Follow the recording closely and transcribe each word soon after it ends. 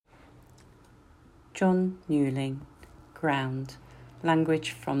John Newling, Ground,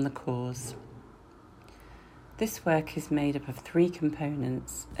 Language from the Cause. This work is made up of 3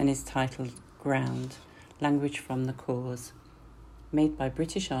 components and is titled Ground, Language from the Cause, made by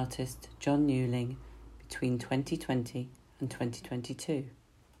British artist John Newling between 2020 and 2022.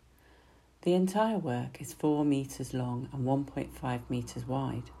 The entire work is 4 metres long and 1.5 metres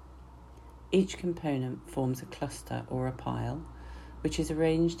wide. Each component forms a cluster or a pile, which is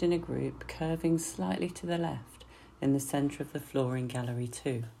arranged in a group curving slightly to the left in the centre of the floor in Gallery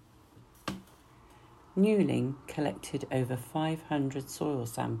 2. Newling collected over 500 soil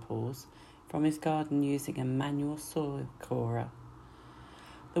samples from his garden using a manual soil corer.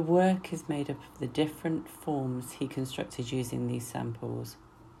 The work is made up of the different forms he constructed using these samples.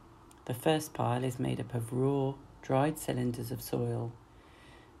 The first pile is made up of raw, dried cylinders of soil.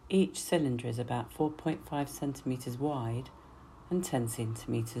 Each cylinder is about 4.5 centimetres wide and 10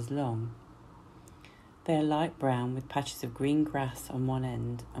 centimetres long. They are light brown with patches of green grass on one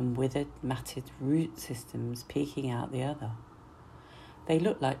end and withered, matted root systems peeking out the other. They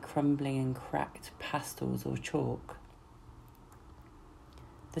look like crumbling and cracked pastels or chalk.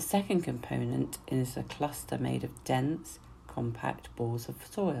 The second component is a cluster made of dense, compact balls of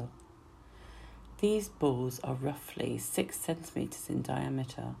soil. These balls are roughly 6 centimetres in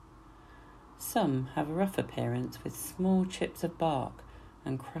diameter. Some have a rough appearance with small chips of bark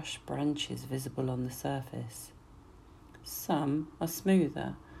and crushed branches visible on the surface. Some are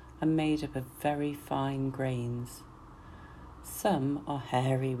smoother and made up of very fine grains. Some are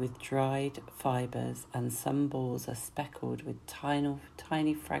hairy with dried fibres, and some balls are speckled with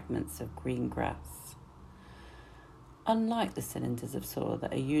tiny fragments of green grass. Unlike the cylinders of soil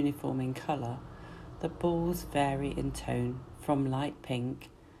that are uniform in colour, the balls vary in tone from light pink,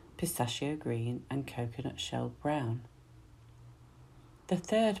 pistachio green and coconut shell brown. The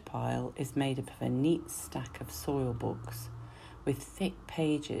third pile is made up of a neat stack of soil books with thick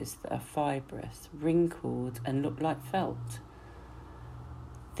pages that are fibrous, wrinkled and look like felt.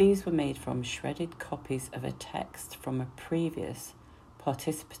 These were made from shredded copies of a text from a previous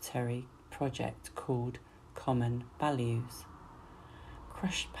participatory project called Common Values.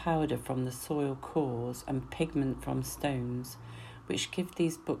 Crushed powder from the soil cores and pigment from stones, which give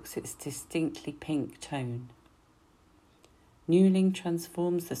these books its distinctly pink tone. Newling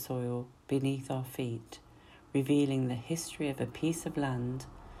transforms the soil beneath our feet, revealing the history of a piece of land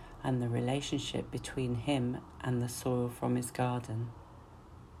and the relationship between him and the soil from his garden.